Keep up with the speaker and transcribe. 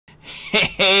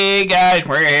Hey guys,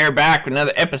 we're here back with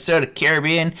another episode of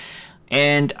Caribbean,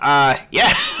 and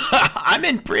yeah, I'm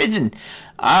in prison.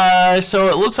 So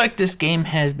it looks like this game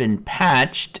has been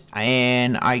patched,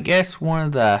 and I guess one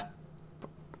of the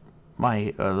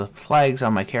flags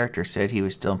on my character said he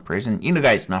was still in prison. You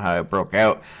guys know how it broke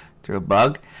out through a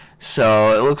bug,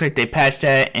 so it looks like they patched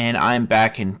that, and I'm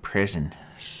back in prison.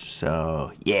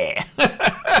 So yeah,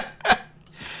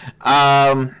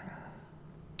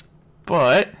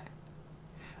 but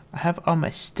I have all my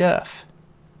stuff.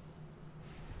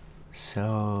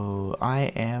 So I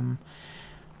am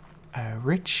a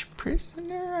rich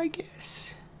prisoner, I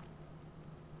guess.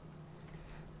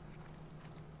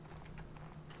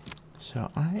 So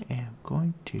I am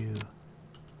going to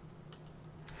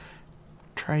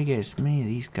try to get as many of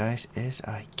these guys as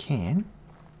I can.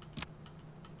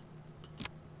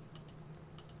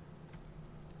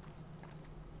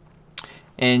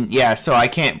 And yeah, so I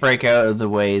can't break out of the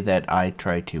way that I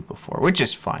tried to before, which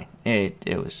is fine.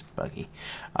 It was buggy.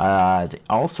 They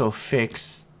also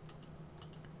fixed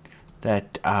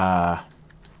that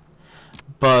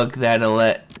bug that'll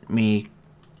let me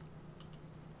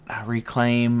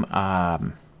reclaim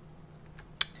my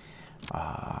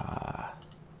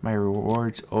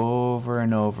rewards over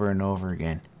and over and over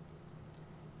again.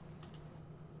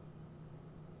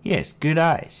 Yes, good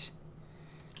eyes.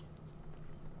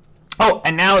 Oh,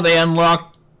 and now they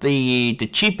unlocked the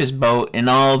cheapest boat in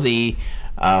all the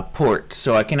ports,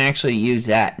 so I can actually use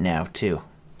that now too.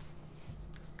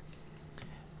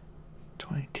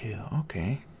 22,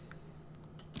 okay.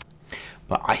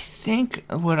 But I think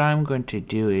what I'm going to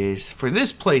do is, for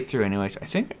this playthrough anyways, I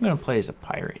think I'm going to play as a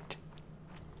pirate.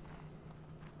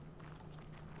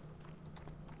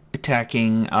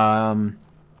 Attacking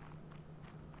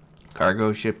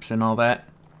cargo ships and all that.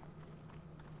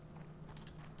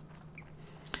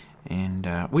 And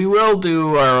we will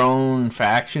do our own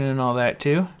faction and all that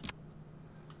too.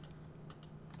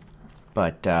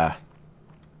 But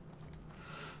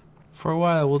for a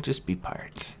while, we'll just be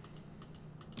pirates.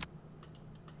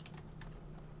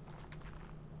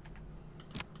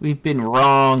 We've been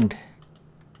wronged.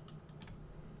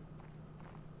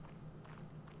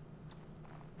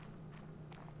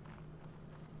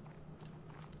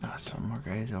 Oh, some more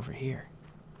guys over here.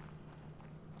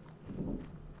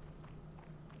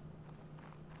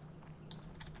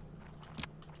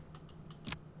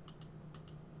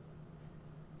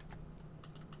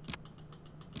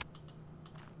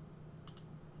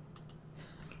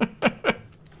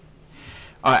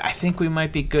 Alright, I think we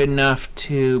might be good enough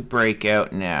to break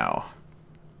out now.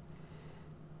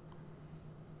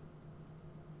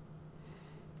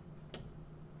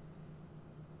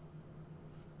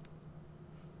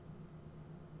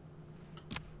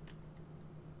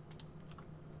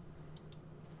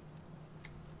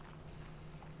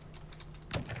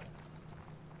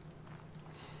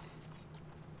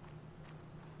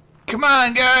 Come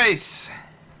on, guys!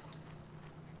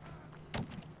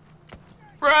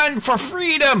 Run for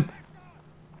freedom!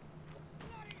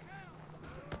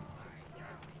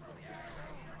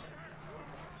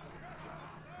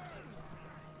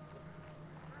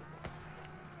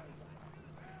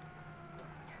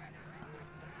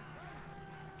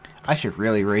 I should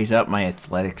really raise up my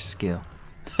athletics skill.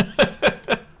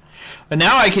 But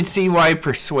now I can see why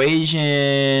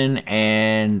persuasion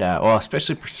and, well,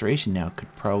 especially persuasion now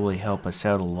could probably help us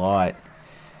out a lot.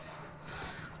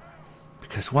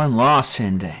 Because one loss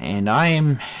and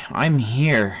I'm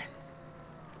here.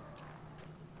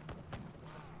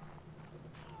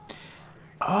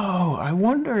 Oh, I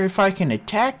wonder if I can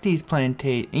attack these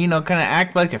plantations. You know, kind of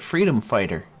act like a freedom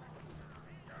fighter.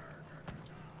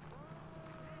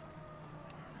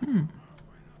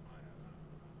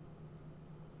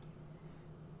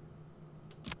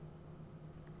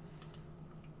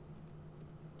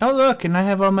 Oh look, and I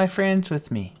have all my friends with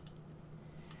me.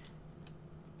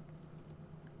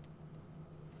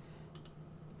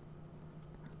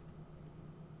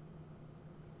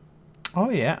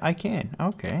 Oh yeah, I can.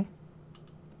 Okay.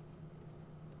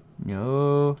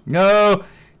 No, no.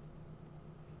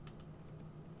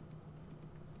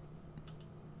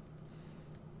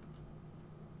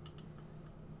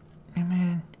 Hey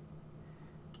man,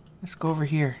 let's go over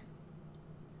here.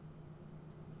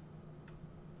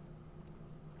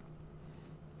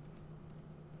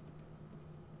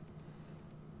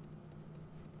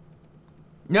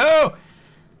 No.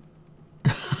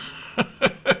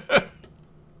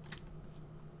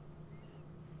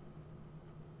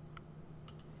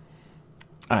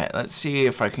 Alright, let's see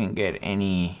if I can get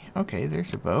any... Okay,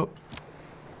 there's a boat.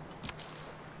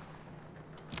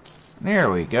 There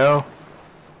we go.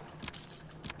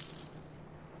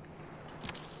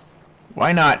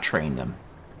 Why not train them?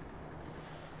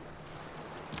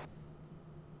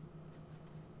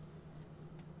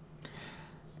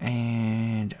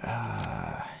 And,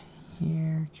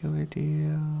 here, killer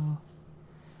deal.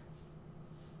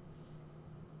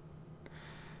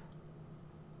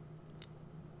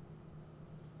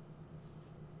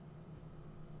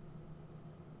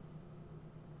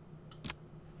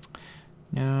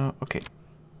 No, okay.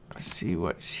 Let's see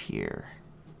what's here.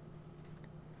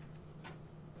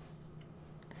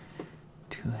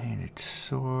 Two-handed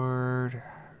sword.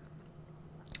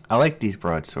 I like these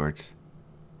broadswords.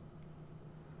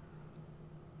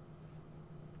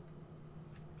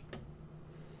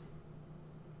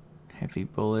 Heavy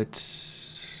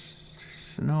bullets.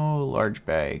 Snow, large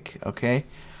bag. Okay.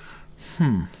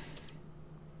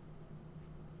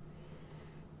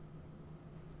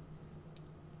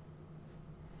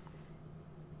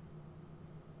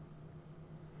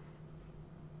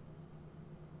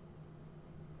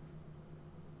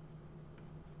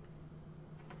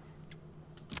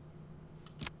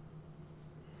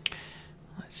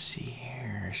 Let's see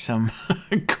here. Some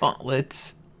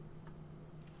gauntlets.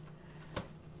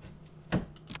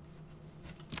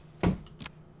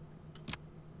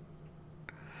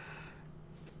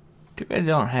 Too bad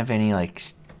they don't have any like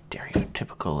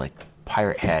stereotypical like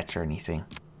pirate hats or anything.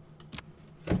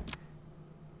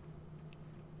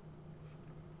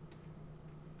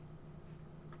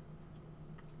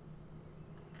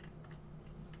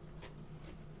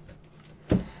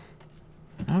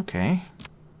 Okay,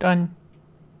 done.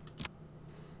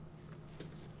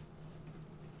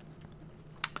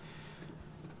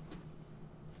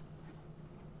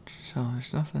 So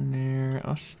there's nothing there.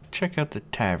 Let's check out the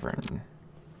tavern.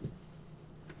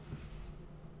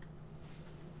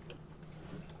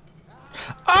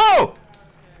 Oh!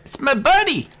 It's my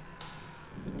buddy!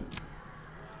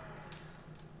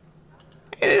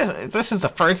 This is the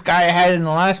first guy I had in the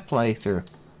last playthrough.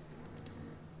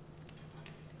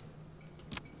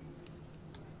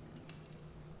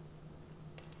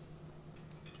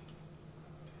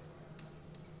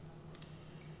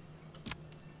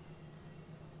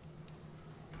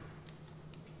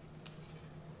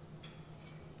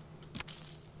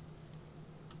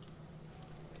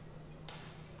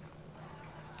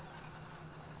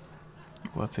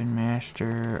 Weapon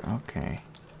master, okay.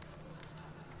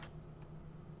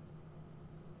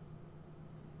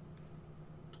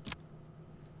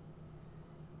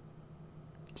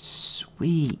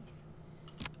 Sweet.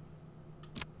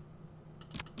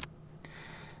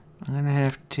 I'm gonna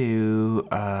have to,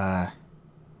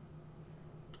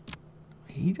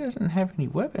 he doesn't have any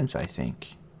weapons, I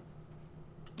think.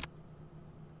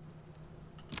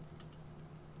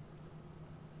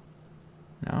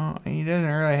 No, he doesn't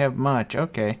really have much.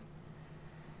 Okay.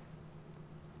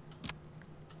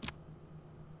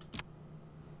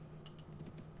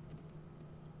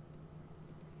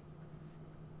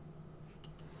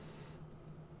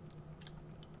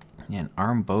 Yeah, an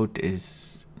armed boat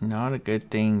is not a good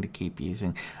thing to keep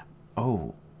using.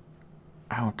 Oh,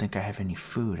 I don't think I have any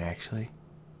food, actually.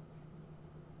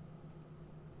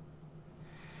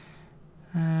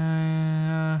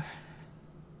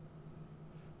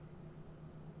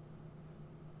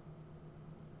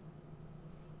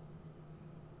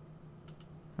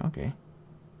 Okay.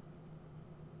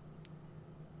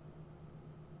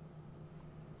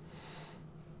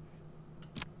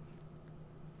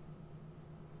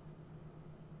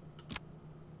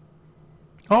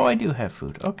 Oh, I do have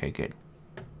food. Okay, good.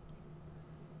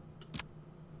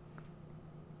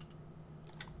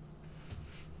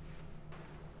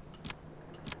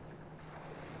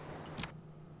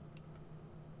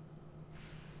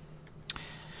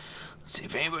 Let's see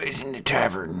if anybody's in the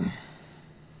tavern.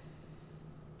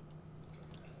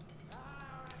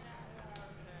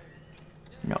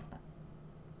 No.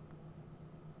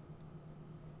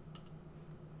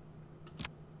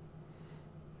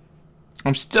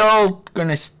 I'm still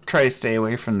gonna try to stay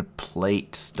away from the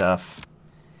plate stuff.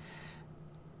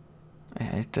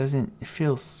 It doesn't, it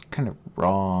feels kind of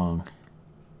wrong.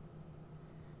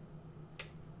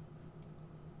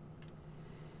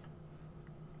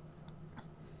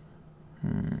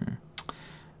 Gonna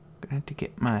have to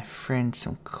get my friend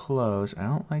some clothes. I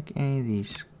don't like any of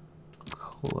these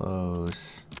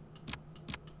clothes.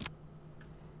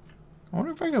 I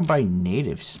wonder if I can buy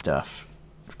native stuff.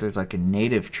 If there's like a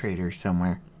native trader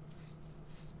somewhere.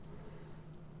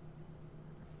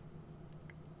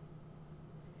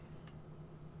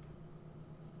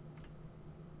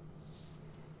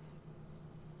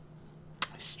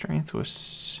 Strength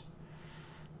was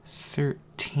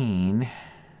 13.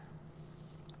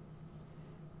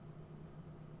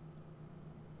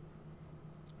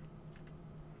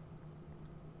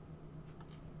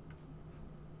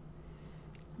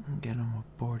 Get him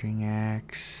a boarding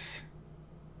axe.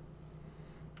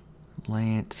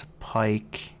 Lance,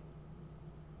 pike.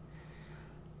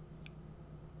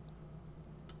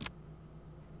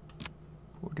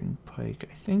 Boarding pike.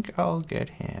 I think I'll get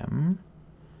him.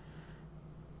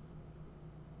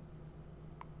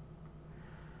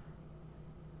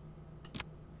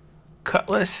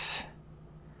 Cutlass.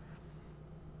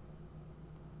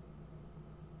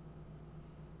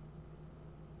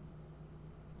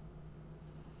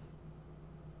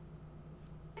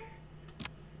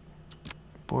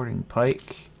 Boarding pike.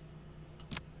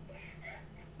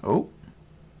 Oh.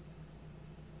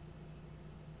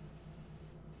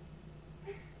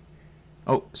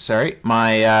 Oh, sorry.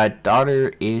 My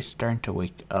daughter is starting to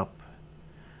wake up.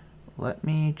 Let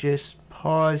me just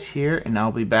pause here and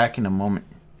I'll be back in a moment.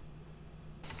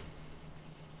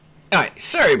 Alright,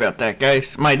 sorry about that,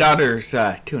 guys. My daughter's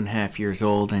 2.5 years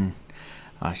old and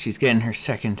she's getting her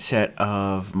second set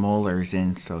of molars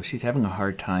in, so she's having a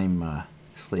hard time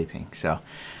sleeping. So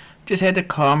just had to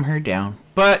calm her down.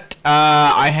 But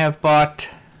I have bought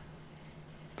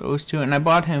those two, and I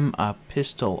bought him a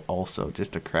pistol also,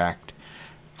 just a cracked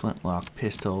flintlock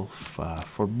pistol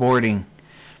for boarding.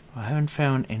 I haven't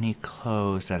found any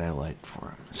clothes that I like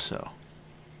for him, so.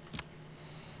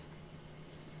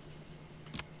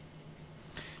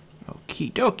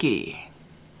 Okie dokie.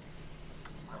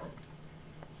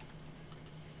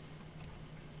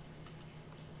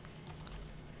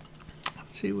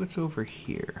 Let's see what's over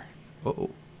here. Uh-oh.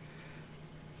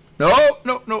 No,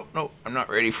 no, no, no. I'm not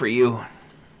ready for you.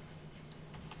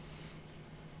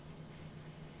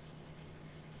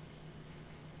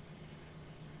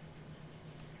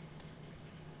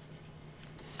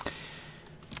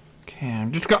 Okay,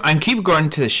 I'm keep going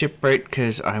to the shipwright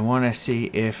because I want to see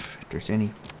if there's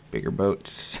any bigger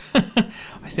boats.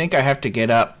 I think I have to get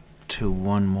up to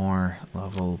one more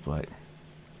level, but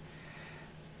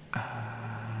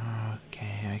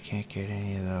okay, I can't get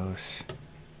any of those.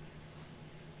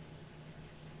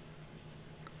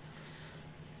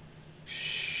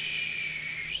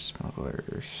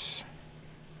 Smugglers.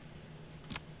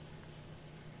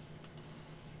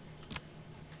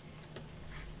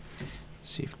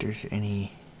 See if there's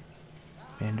any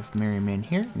band of merry men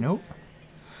here. Nope.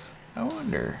 I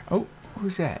wonder. Oh,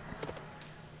 who's that?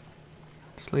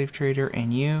 Slave trader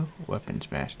and you,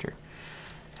 weapons master.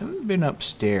 Haven't been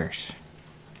upstairs.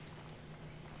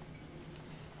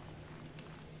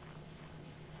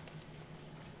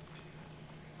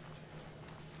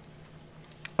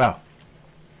 Oh.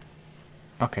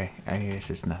 Okay, I guess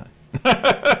it's nothing.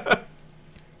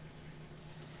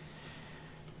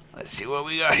 Let's see what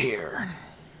we got here.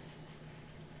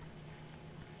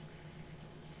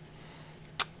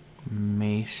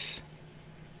 Mace.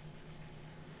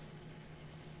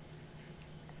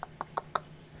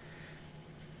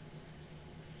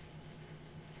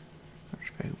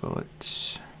 Big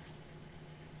bullets.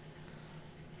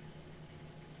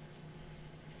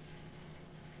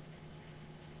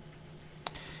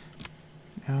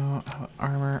 No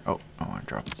armor. Oh, I want to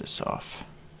drop this off.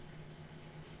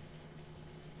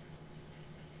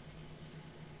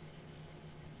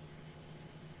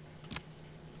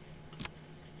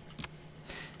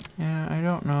 Yeah, I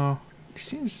don't know. It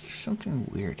seems something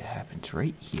weird happens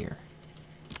right here.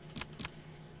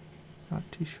 Not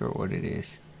too sure what it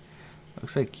is.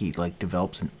 Looks like he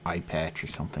develops an eye patch or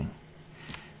something.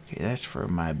 Okay, that's for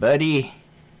my buddy.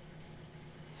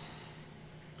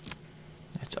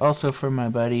 That's also for my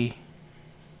buddy.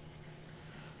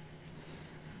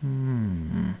 I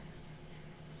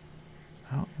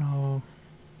don't know.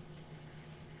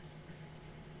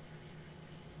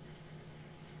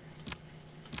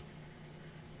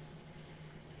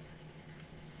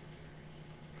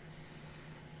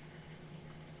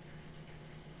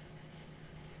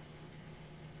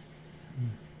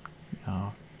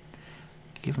 No.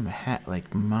 Give him a hat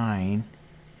like mine.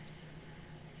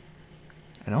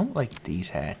 I don't like these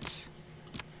hats.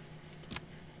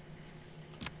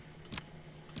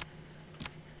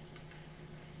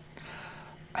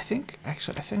 I think I'm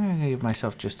gonna give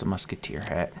myself just a musketeer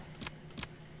hat.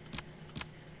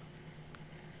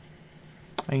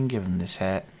 I can give him this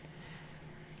hat.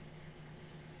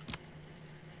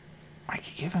 I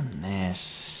could give him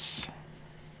this.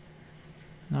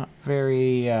 Not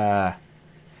very, not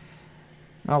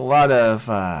a lot of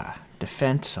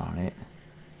defense on it.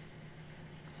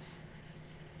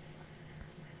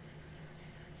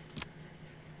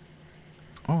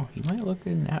 Oh, he might look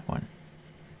good in that one.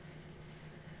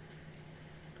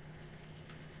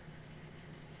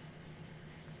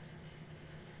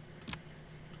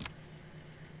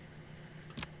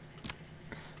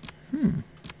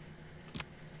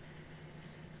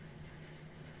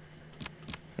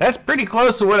 That's pretty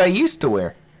close to what I used to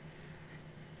wear.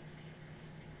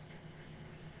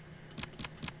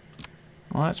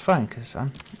 Well, that's fine, because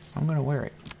I'm gonna wear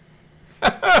it.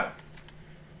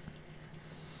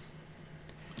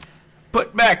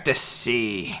 Put back to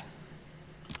sea.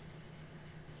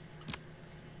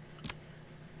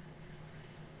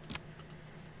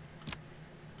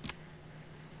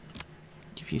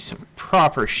 Give you some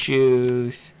proper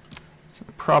shoes, some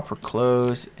proper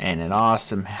clothes, and an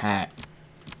awesome hat.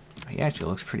 He actually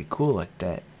looks pretty cool like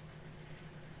that.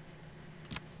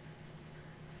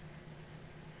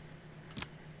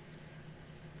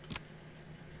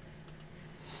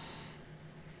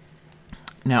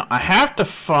 Now, I have to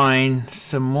find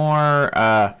some more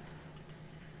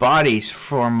bodies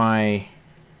for my...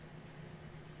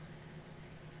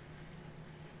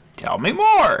 Tell me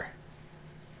more!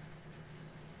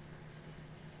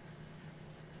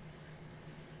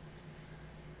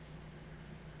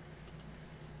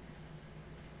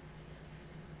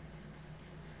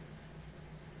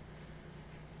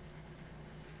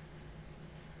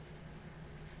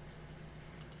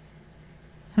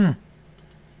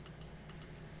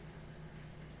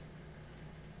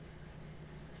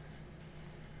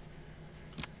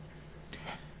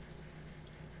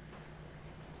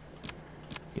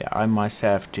 Yeah, I must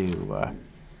have to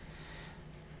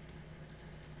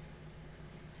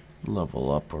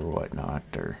level up or whatnot,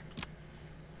 or...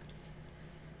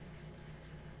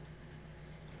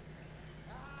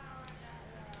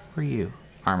 Where are you?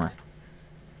 Armor.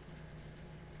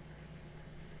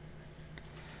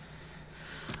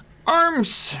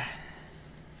 Arms!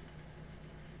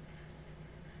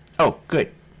 Oh,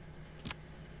 good.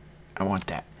 I want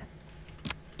that.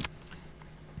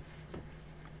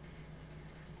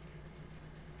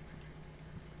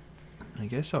 I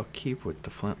guess I'll keep with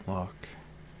the flintlock.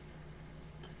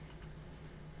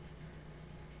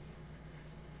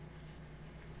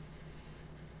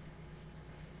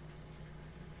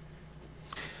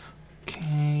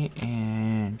 Okay,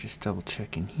 and just double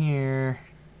checking here.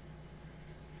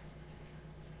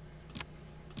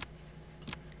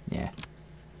 Yeah.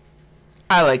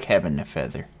 I like having the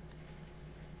feather.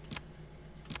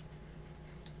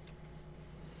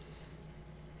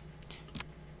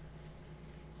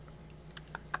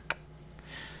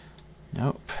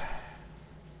 Nope.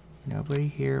 Nobody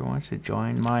here wants to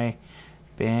join my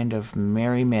band of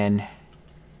merry men.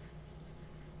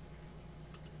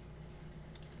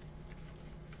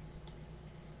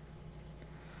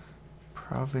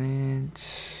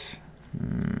 Providence.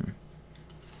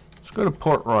 Let's go to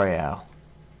Port Royal.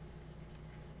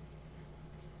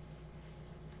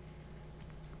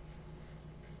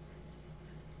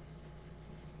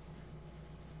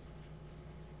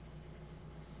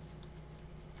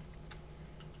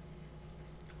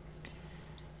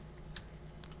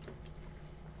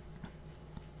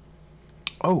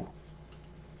 Oh,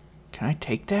 can I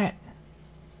take that?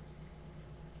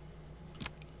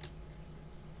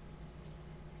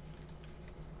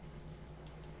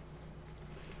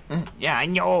 Yeah, I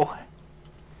know.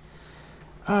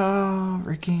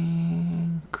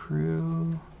 Rigging,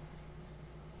 crew.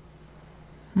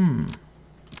 I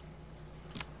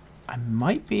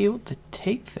might be able to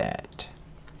take that.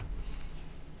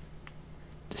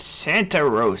 The Santa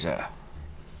Rosa.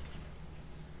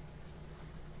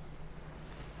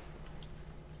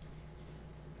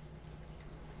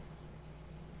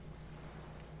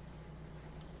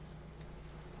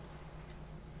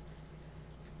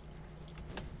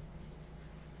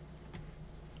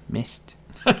 Missed.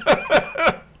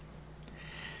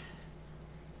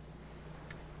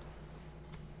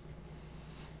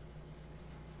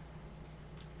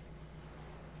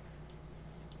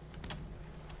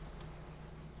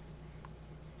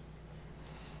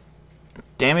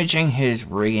 Damaging his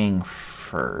rigging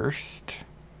first.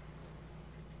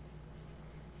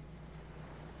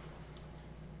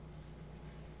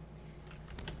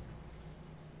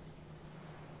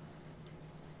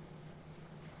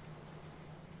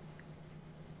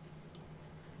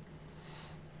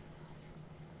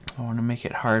 I want to make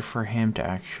it hard for him to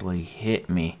actually hit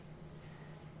me.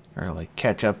 Or like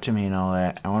catch up to me and all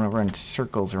that. I want to run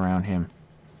circles around him.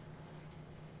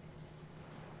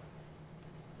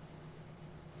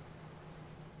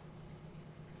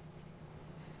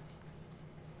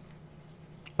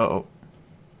 Uh-oh.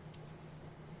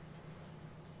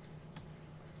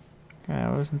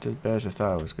 Yeah, it wasn't as bad as I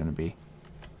thought it was going to be.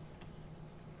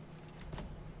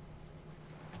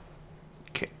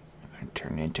 Okay, I'm going to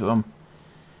turn into him.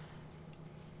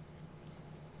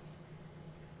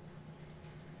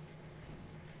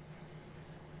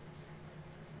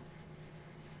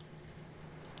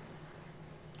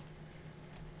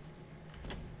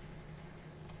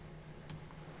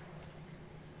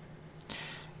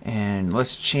 And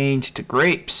let's change to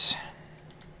grapes.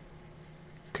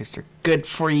 Because they're good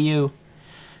for you.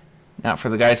 Not for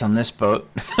the guys on this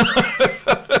boat.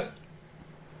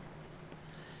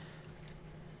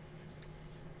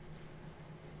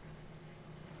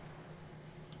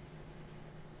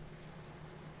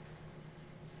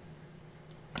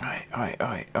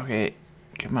 Alright, okay.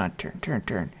 Come on,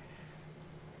 turn.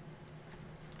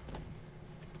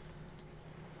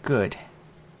 Good.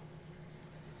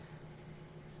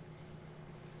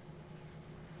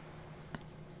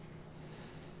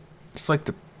 It's like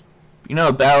the, you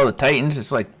know, Battle of the Titans?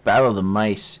 It's like Battle of the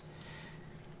Mice.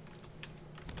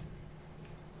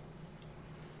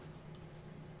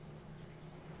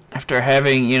 After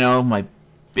having, you know, my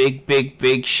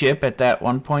big ship at that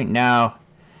one point, now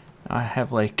I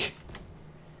have like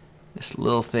this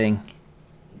little thing.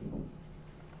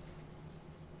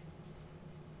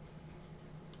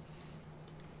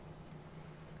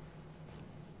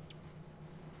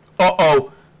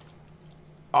 Uh-oh.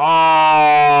 Oh,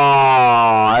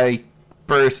 I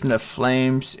burst into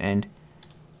flames and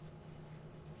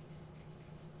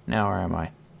now where am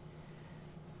I?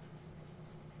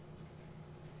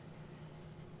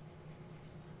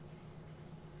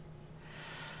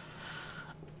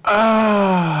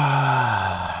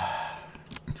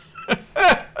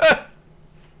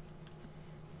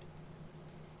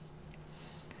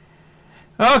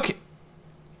 Okay.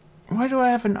 Why do I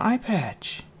have an eye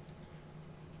patch?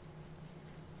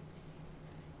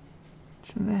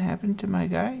 Something happened to my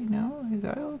guy? No, his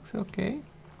eye looks okay.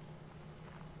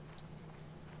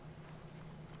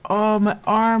 Oh, my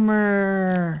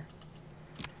armor.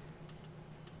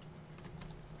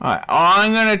 Alright,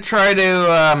 I'm gonna try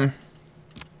to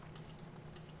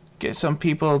get some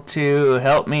people to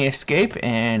help me escape,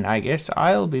 and I guess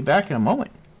I'll be back in a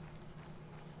moment.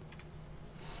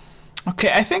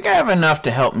 Okay, I think I have enough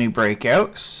to help me break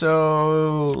out,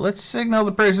 so let's signal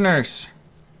the prisoners.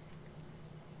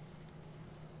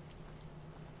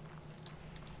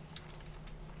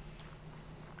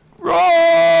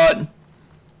 Run!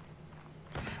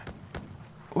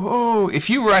 Oh,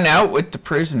 if you run out with the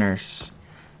prisoners.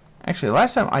 Actually,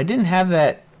 last time I didn't have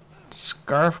that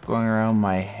scarf going around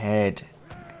my head.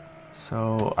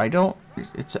 So I don't,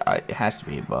 it has to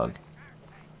be a bug.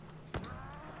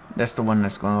 That's the one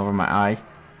that's going over my eye.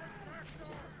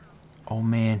 Oh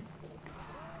man.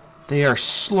 They are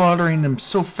slaughtering them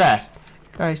so fast.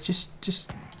 Guys,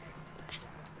 just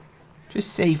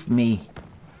save me.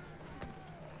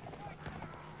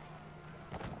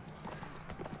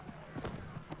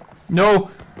 No.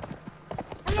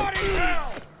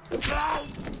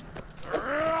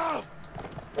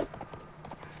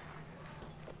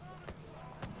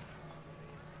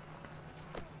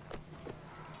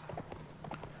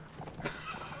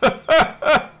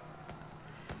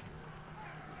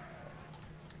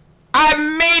 I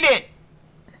made it!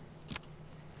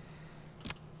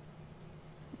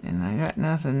 And I got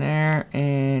nothing there,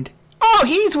 and... Oh,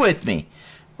 he's with me!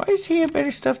 Why does he have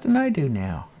better stuff than I do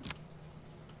now?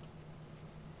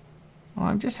 Well,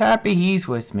 I'm just happy he's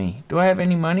with me. Do I have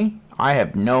any money? I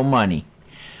have no money.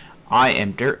 I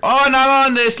am dirt. Oh, not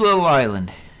on this little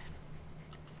island.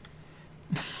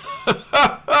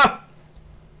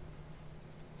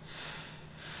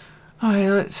 Alright,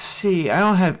 let's see. I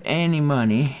don't have any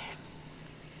money.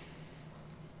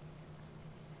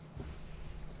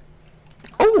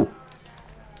 Oh!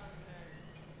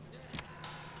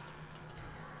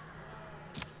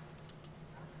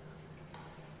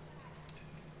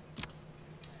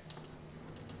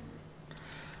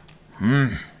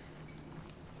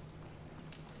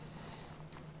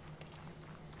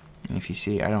 If you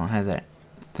see, I don't have that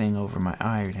thing over my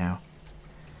eye now.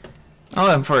 I'll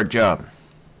have him for a job.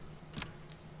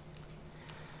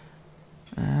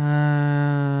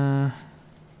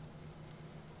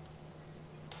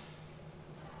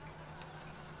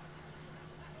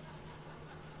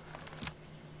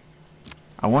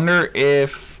 I wonder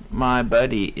if my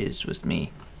buddy is with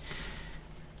me.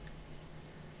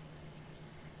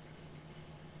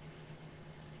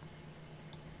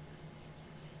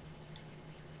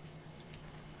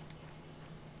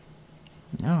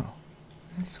 No,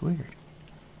 that's weird.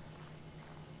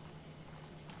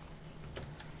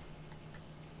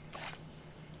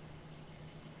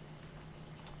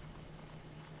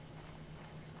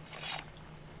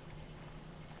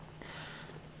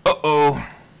 Uh-oh.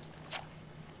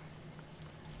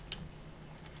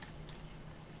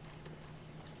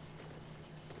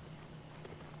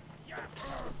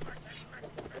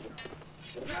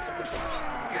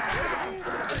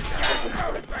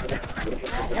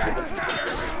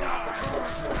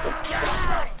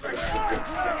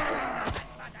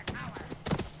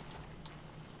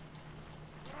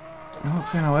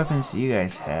 kind of weapons do you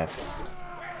guys have?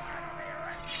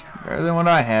 Better than what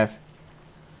I have.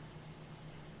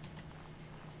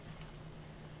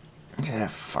 I just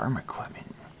have farm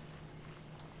equipment.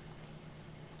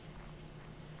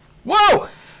 Whoa!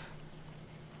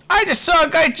 I just saw a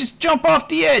guy just jump off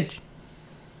the edge.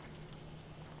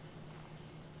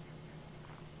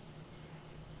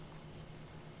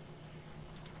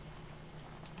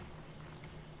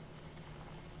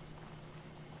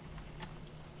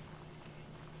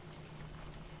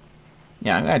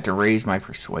 Yeah, I'm gonna have to raise my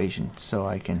persuasion so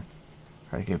I can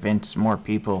try to convince more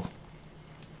people.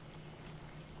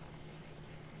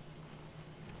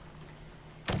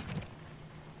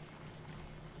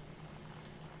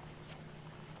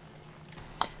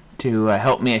 To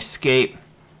help me escape.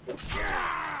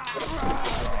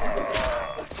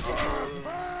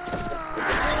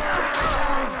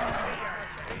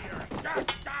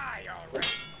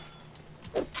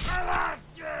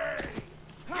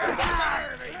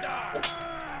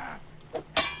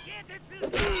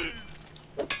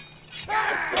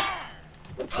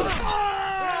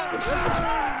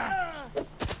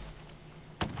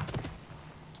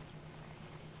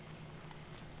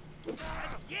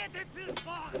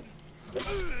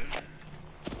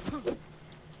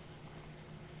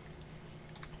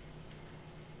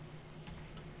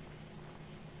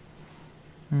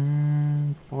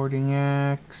 Boarding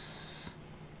axe.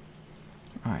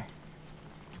 Alright.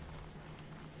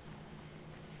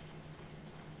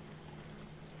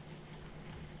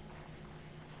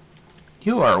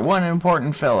 You are one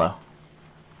important fellow.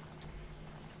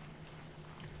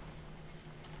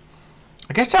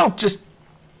 I guess I'll just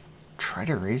try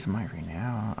to raise my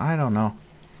renown. I don't know.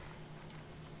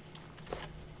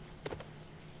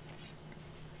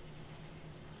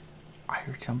 I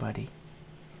heard somebody.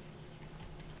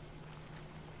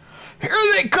 Here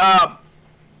they come!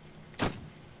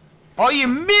 Oh, you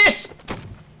missed!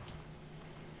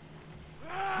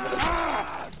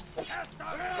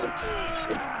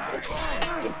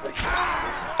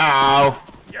 Ow.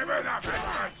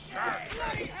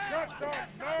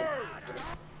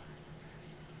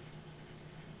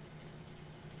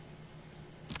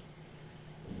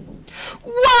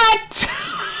 What?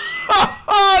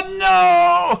 Oh,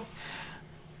 no!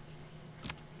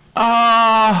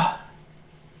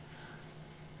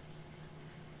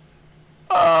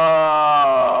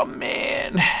 Oh,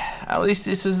 man. At least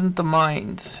this isn't the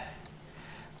mines.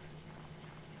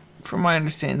 From my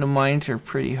understanding, the mines are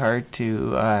pretty hard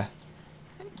to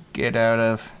get out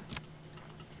of.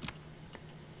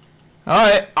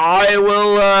 Alright, I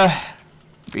will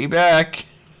be back.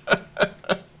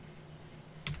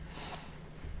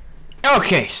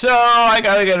 Okay, so I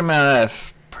got a good amount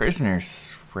of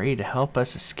prisoners ready to help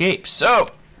us escape. So,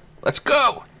 let's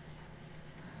go!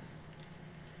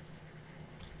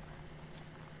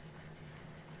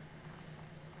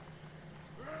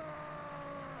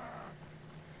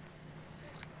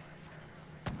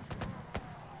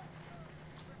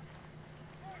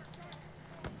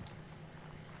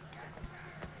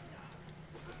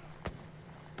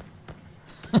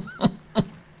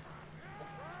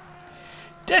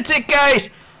 That's it, guys!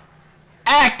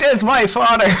 Act as my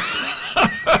father!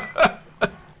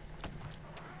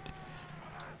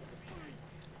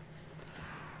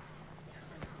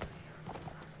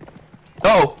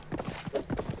 Oh!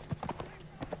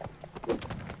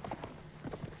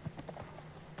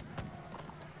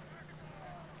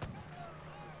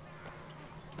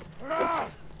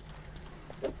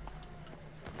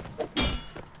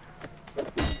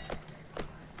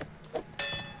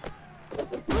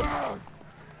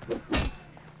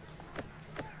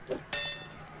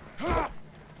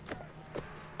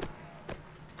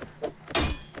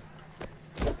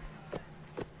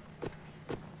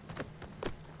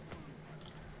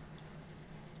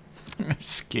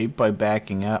 Escape by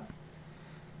backing up.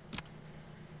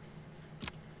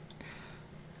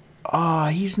 Oh,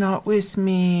 he's not with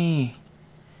me.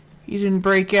 He didn't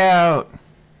break out.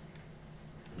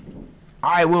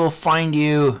 I will find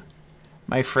you,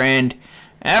 my friend,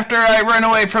 after I run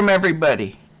away from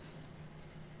everybody.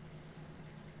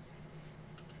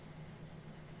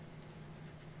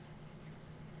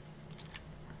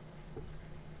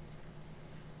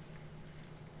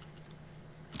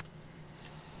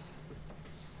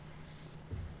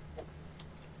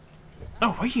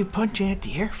 Oh, what are you punching at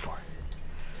the air for?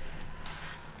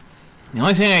 The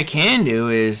only thing I can do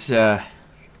is do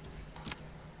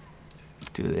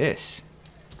this.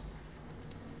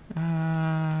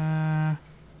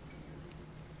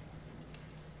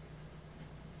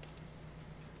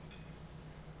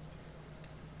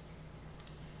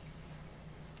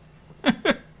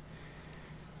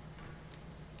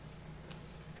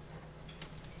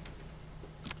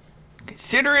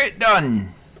 Consider it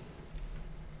done.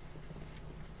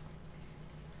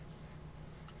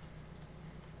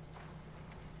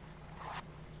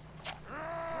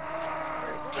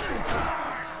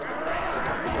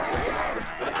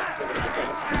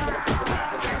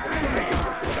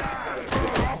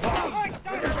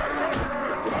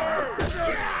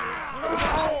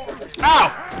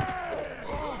 Ow!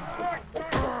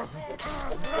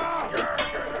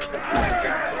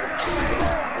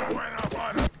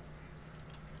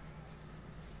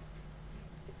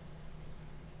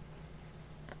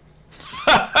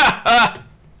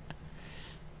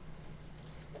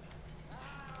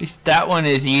 At least that one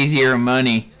is easier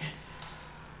money.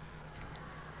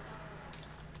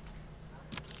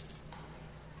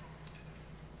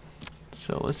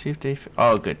 So let's see if they...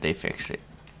 Oh, good. They fixed it.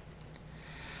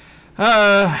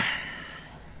 No,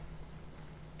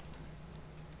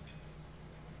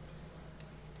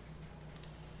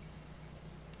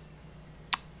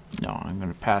 I'm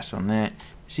going to pass on that.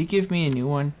 Does he give me a new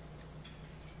one?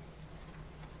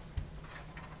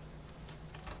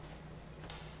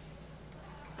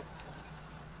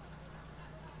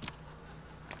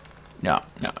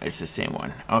 No, it's the same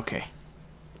one. Okay.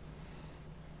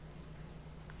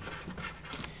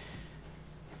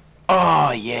 Oh,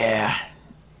 yeah.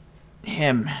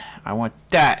 Him. I want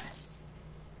that.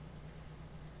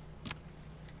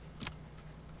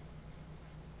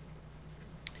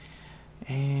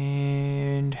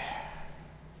 And...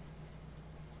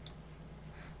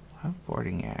 I have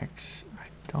boarding axe. I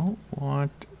don't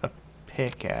want a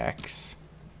pickaxe.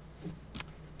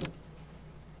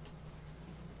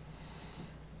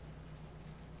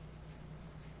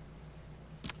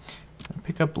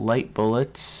 Pick up light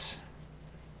bullets.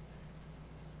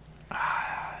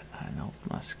 No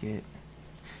musket.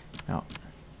 No.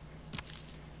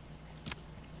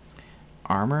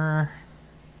 Armor.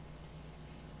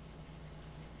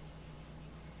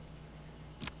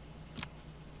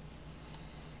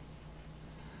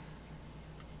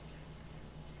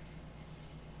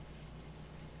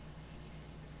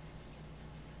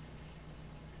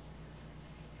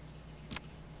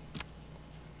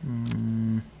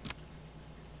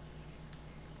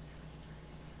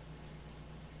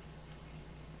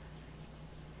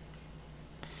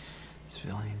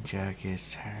 Civilian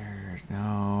jackets, tires,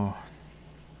 no.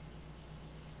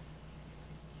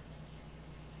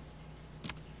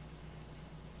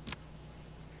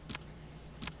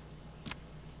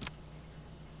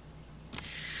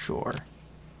 Sure.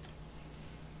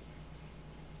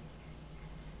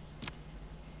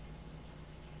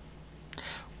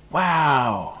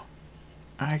 Wow.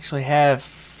 I actually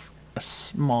have a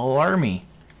small army.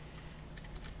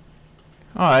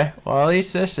 Alright, well at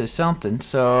least this is something.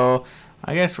 So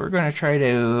I guess we're going to try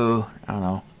to, I don't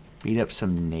know, beat up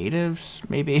some natives,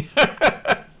 maybe?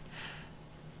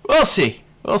 We'll see.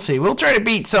 We'll see. We'll try to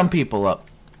beat some people up.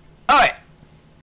 Alright.